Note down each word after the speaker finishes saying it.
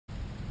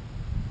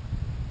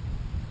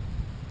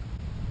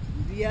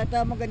Hindi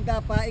yata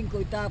maganda paing ko,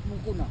 itapon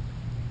ko na.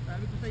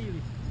 Sabi ko sa iyo,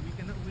 hindi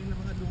ka na uwi ng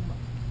mga luma.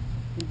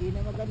 Hindi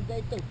na maganda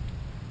ito.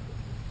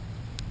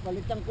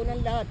 Palitan ko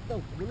ng lahat to,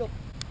 bulok.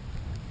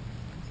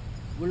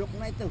 Bulok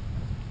na ito.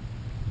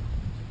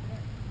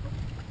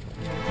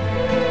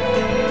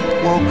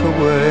 Walk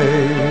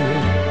away,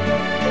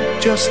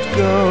 just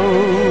go.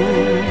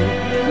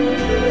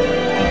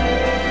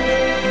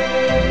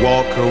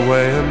 Walk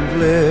away and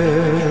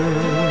live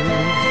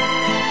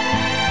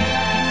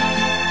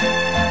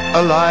a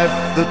life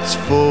that's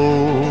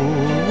full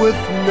with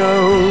no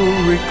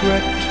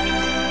regret.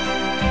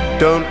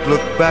 Don't look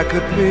back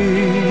at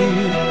me,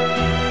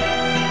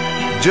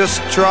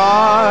 just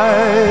try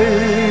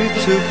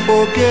to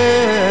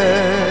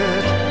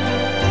forget.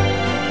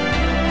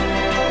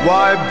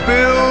 Why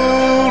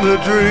build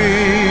a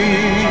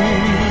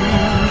dream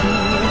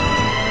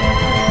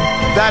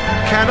that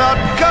cannot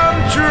come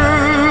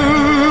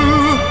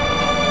true?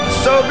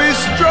 So be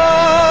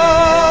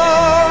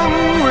strong,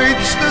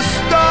 reach the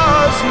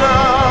stars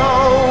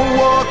now.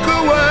 Walk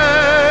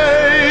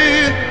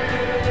away,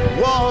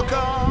 walk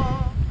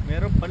on.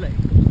 Meron pala eh.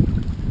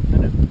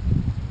 Ano?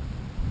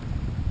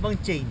 Bang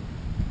chain?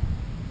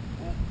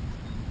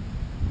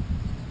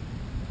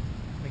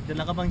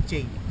 Nagdala ka bang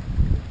chain?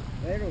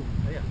 Meron.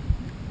 Ayan.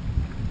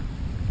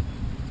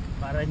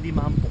 Para hindi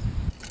mahampok.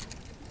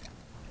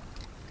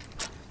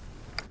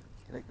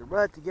 Connect the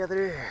rod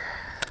together.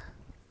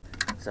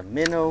 Some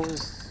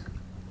minnows.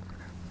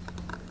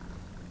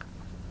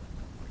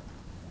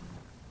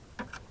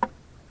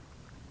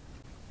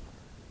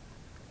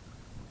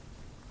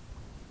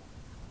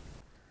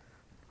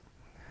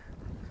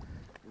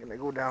 I'm gonna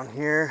go down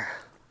here,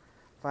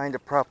 find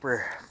a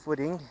proper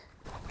footing.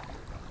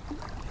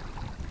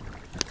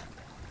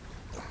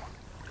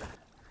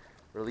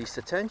 Release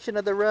the tension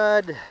of the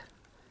rod,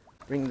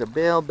 bring the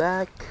bail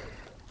back,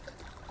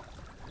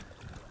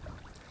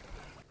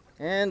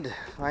 and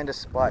find a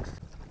spot.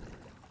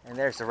 And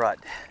there's the rod.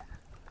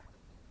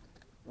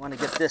 Want to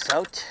get this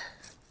out.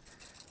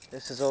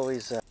 This is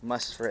always a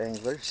must for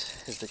anglers,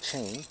 is the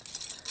chain.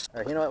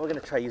 Alright, you know what, we're going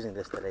to try using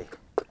this today.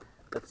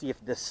 Let's see if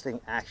this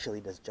thing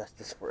actually does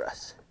justice for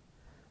us.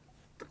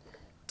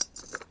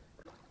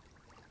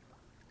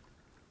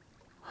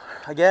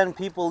 Again,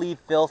 people leave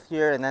filth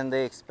here and then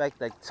they expect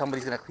like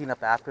somebody's gonna clean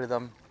up after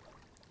them.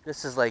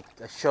 This is like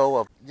a show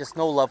of just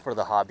no love for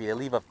the hobby. They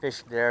leave a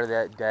fish there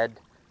that dead.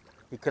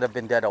 He could have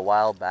been dead a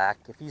while back.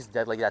 If he's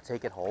dead like that,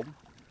 take it home.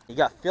 You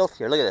got filth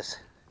here. Look at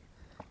this.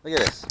 Look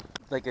at this.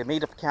 Like a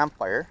made up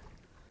campfire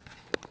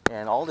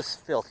and all this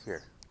filth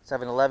here.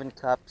 7-Eleven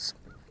cups,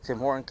 Tim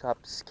Horton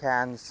cups,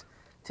 cans,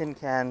 tin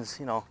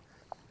cans. You know,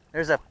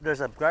 there's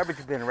a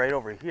garbage bin right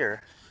over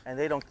here, and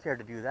they don't care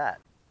to do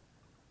that.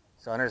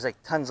 So, and there's like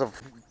tons of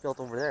filth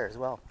over there as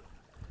well.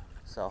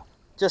 So,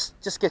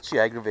 just gets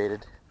you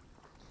aggravated.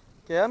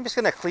 Okay, I'm just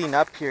gonna clean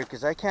up here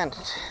because I can't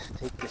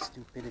take this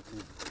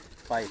stupidity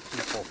by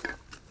people.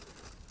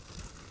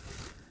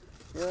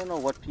 You don't know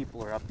what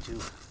people are up to.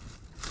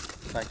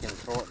 If I can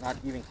throw it, not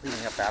even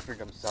cleaning up after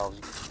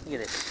themselves. Look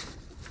at this.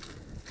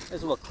 Might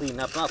as well clean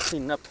up. Not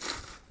clean up.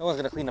 No one's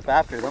gonna clean up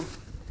after them,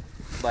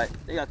 but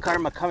they got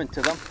karma coming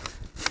to them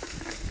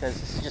because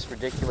this is just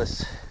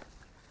ridiculous.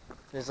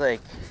 There's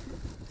like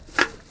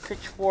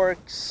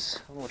pitchforks.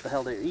 I don't know what the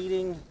hell they're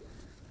eating.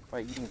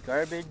 Probably eating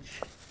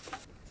garbage.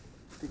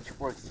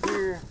 Pitchforks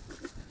here.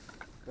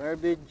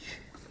 Garbage.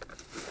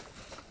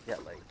 Yeah,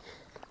 like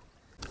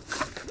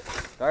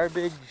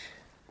garbage.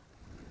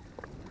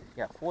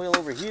 Got foil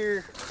over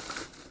here.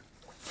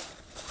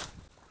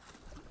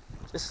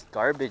 Just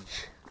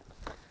garbage.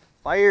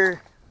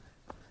 Fire.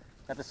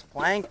 Got this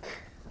plank.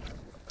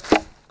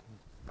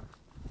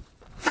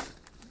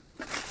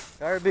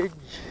 Garbage.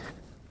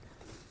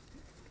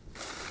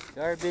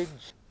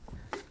 Garbage.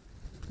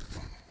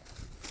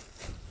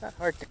 Not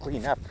hard to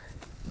clean up.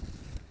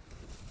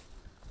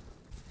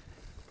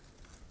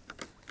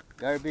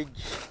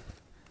 Garbage.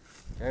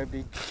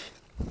 Garbage.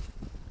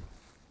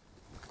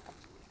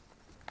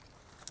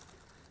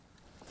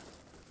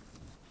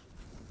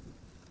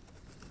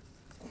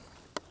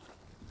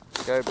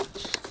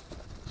 Garbage.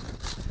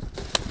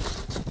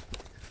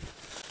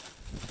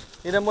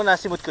 Tignan mo,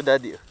 nasimot ko,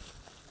 Daddy.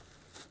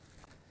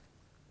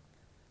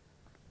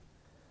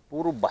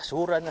 Puro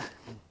basura na.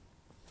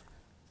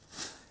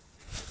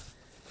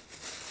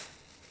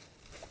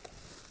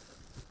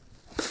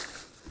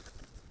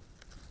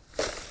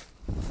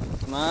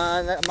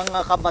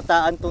 Mga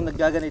kabataan tong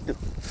naggaganito.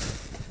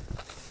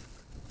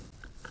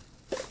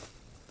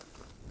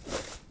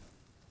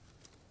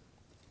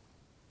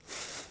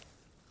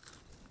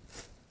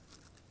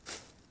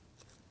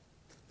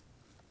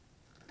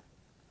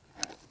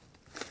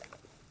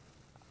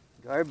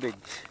 Garbage.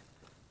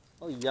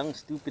 Oh, young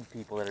stupid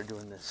people that are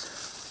doing this.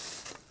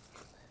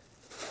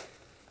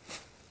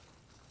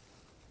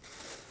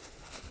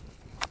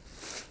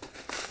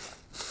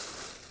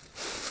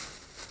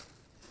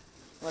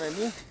 What I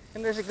mean?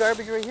 And there's a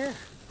garbage right here.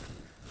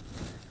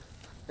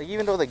 Like,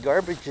 even though the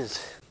garbage is,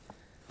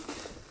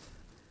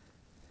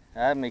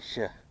 that makes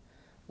you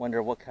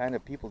wonder what kind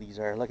of people these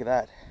are. Look at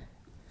that.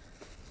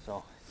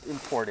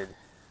 imported.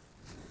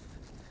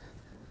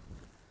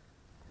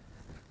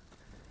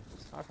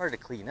 It's not hard to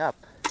clean up.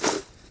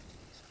 Just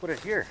put it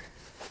here.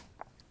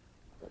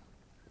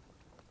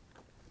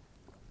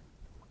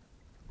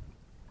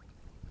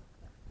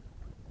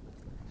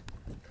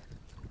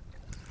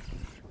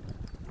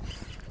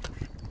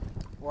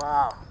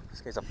 Wow,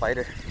 this guy's a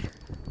fighter.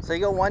 So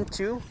you go 1,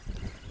 2,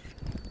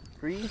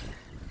 3,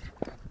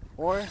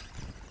 4.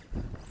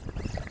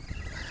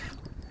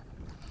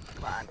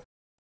 Come on.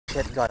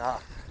 Shit got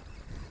off.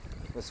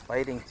 It was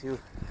fighting too.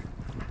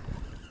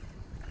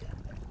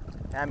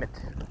 Damn it.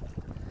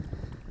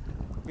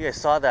 You guys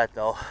saw that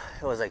though.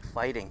 It was like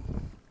fighting.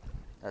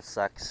 That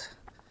sucks.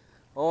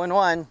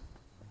 0-1.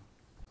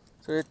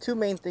 So the two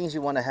main things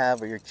you want to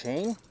have are your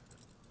chain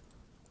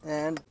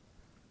and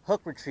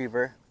hook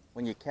retriever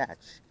when you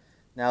catch.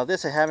 Now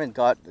this I haven't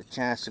got the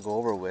chance to go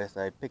over with.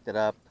 I picked it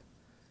up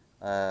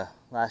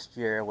last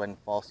year when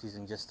fall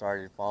season just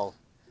started, fall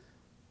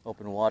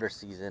open water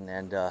season,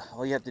 and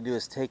all you have to do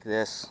is take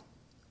this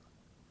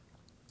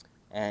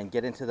and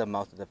get into the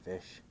mouth of the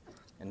fish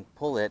and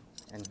pull it,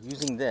 and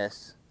using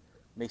this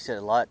makes it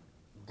a lot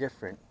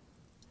different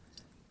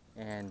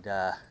and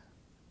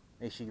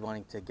makes you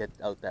wanting to get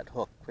out that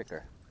hook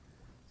quicker.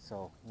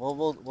 So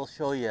we'll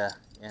show you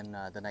in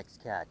the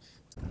next catch.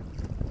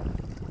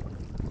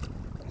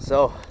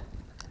 So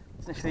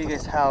I'm going to show you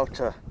guys how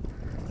to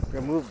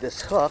remove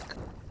this hook.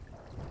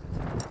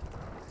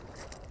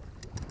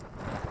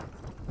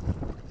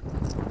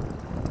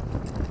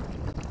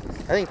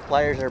 I think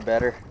pliers are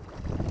better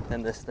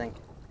than this thing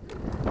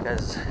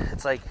because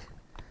it's like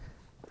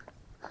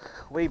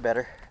way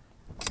better.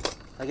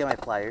 I'll get my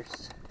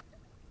pliers.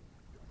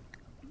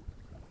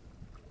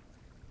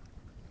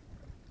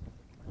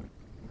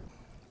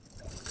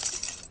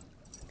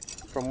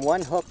 From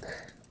one hook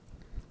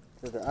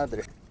to the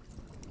other.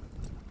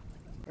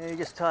 And you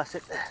just toss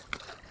it.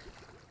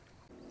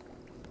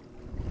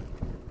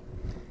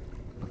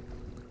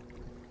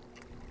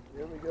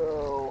 There we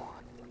go.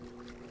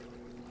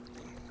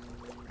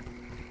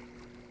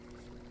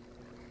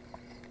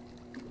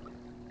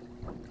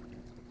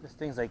 This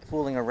thing's like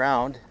fooling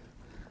around.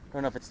 I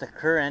don't know if it's the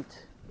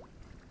current.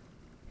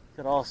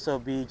 Could also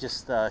be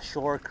just the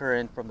shore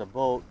current from the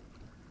boat,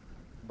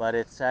 but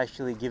it's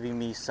actually giving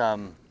me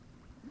some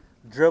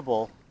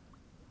dribble,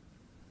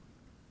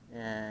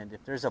 and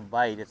if there's a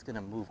bite it's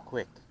gonna move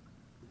quick.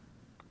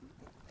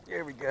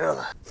 There we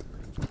go.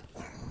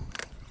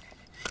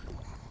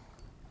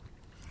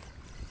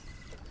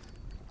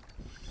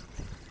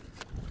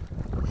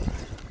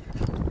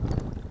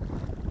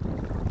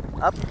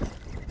 Up.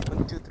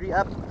 1, 2, 3,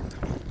 up.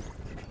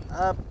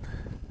 Up.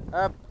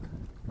 Up.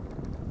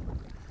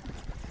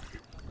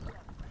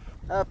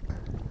 Up.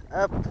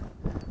 Up.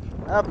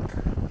 Up.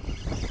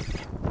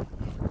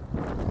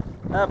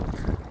 Up.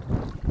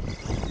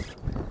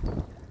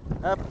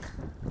 Up.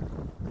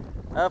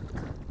 Up.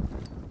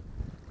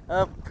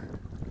 Up.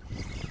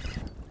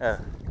 Oh.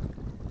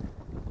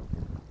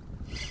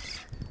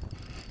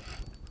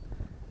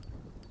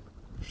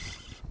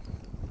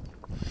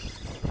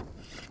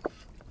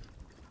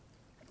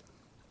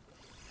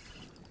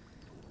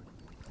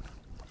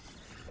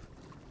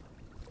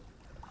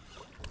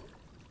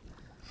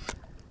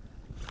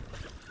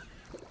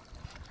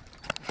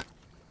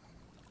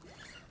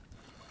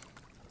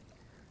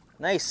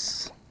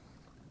 Nice.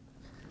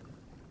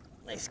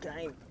 Nice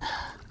kind.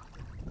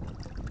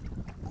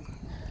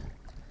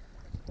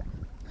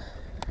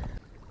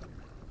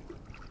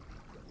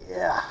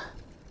 Yeah,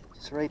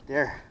 just right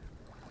there.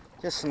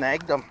 Just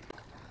snagged them.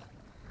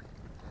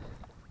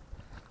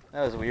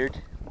 That was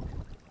weird.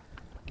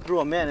 Threw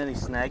them in and he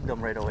snagged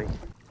them right away.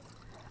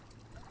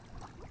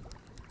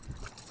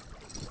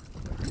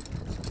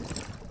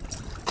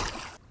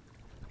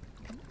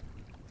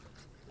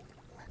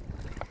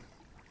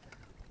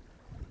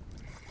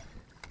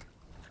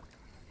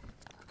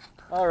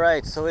 All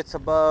right, so it's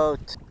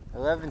about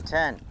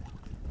 11:10.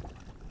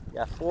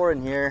 Got 4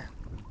 in here.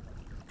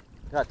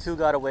 Got 2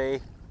 got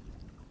away.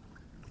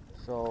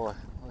 So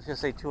let's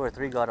just say 2 or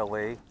 3 got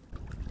away.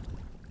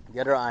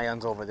 The other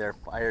ions over there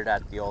fired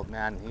at the old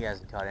man. He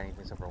hasn't caught anything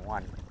except for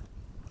 1.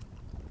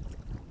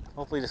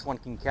 Hopefully this one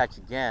can catch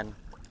again.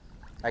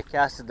 I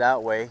cast it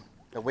that way.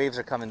 The waves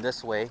are coming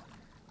this way.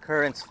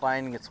 Current's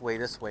finding its way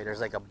this way.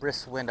 There's like a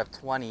brisk wind of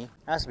 20. It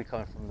has to be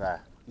coming from the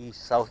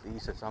east,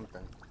 southeast or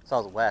something.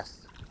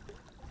 Southwest.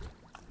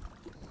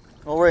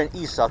 Well, we're in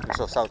east Selkirk,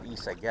 so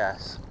southeast, I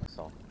guess.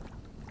 So,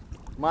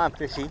 come on,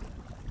 fishy.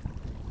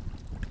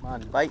 Come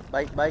on, bite,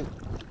 bite, bite.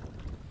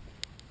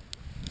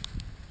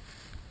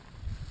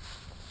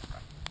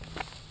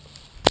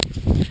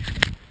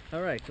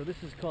 All right, so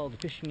this is called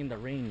fishing in the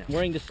rain now. I'm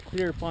wearing this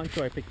clear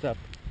poncho I picked up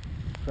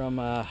from,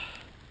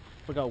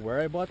 forgot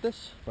where I bought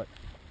this, but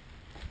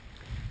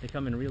they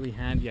come in really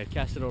handy. I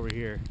cast it over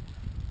here.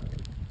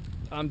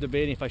 I'm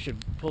debating if I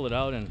should pull it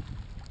out and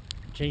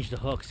change the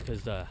hooks,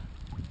 because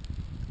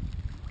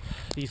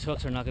these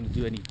hooks are not going to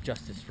do any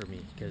justice for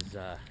me, because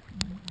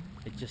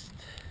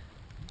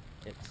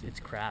It's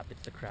crap.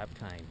 It's the crap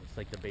kind. It's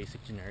like the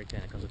basic generic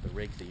kind that comes with the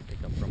rigs that you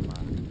pick up from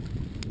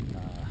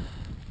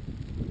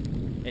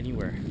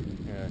anywhere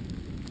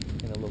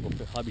in the local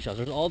hobby shops.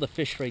 There's all the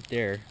fish right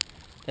there.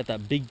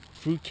 That big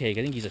fruitcake,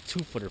 I think he's a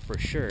 2-footer for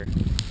sure.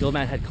 The old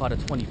man had caught a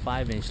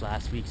 25-inch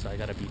last week, so I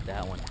gotta beat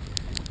that one.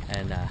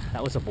 And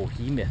that was a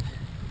behemoth.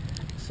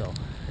 So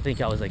I think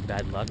I was like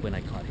bad luck when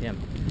I caught him.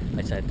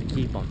 I decided to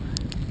keep him.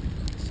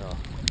 So,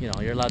 you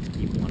know, you're allowed to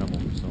keep one of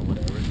them, so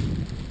whatever.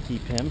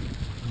 Keep him.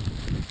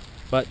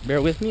 But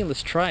bear with me and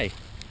let's try.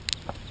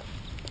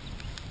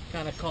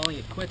 Kind of calling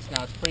it quits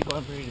now. It's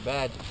going pretty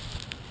bad.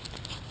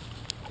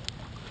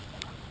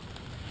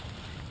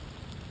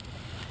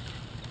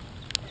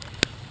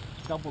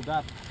 Doubled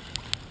up.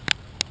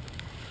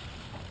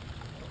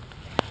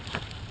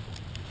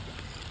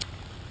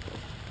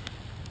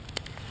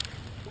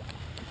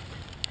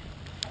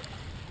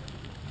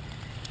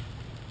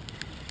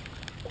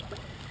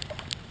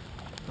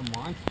 The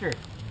monster.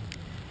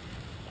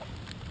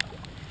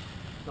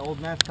 The old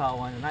man caught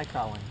one and I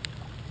caught one.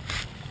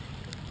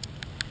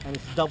 And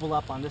it's double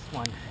up on this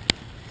one.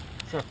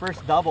 It's our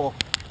first double.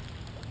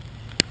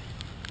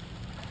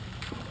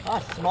 Ah,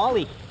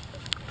 smallie.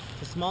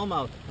 It's a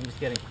smallmouth. I'm just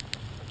kidding.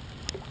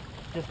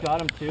 Just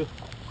got him too.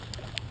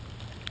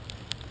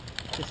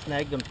 Just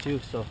snagged him too,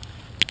 so.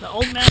 The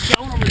old man's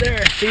got one over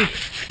there, see?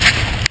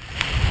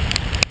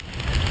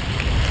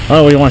 I don't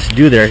know what he wants to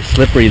do there. It's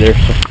slippery there,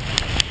 so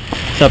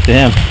it's up to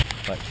him.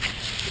 But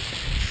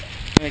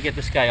I'm gonna get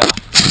this guy off.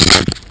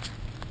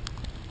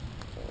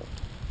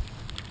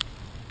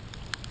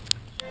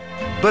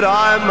 But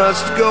I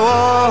must go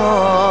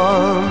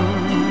on.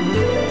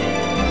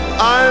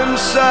 I'm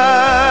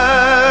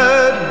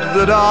sad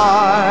that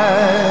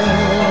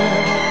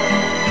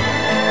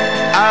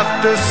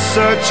after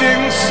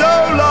searching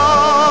so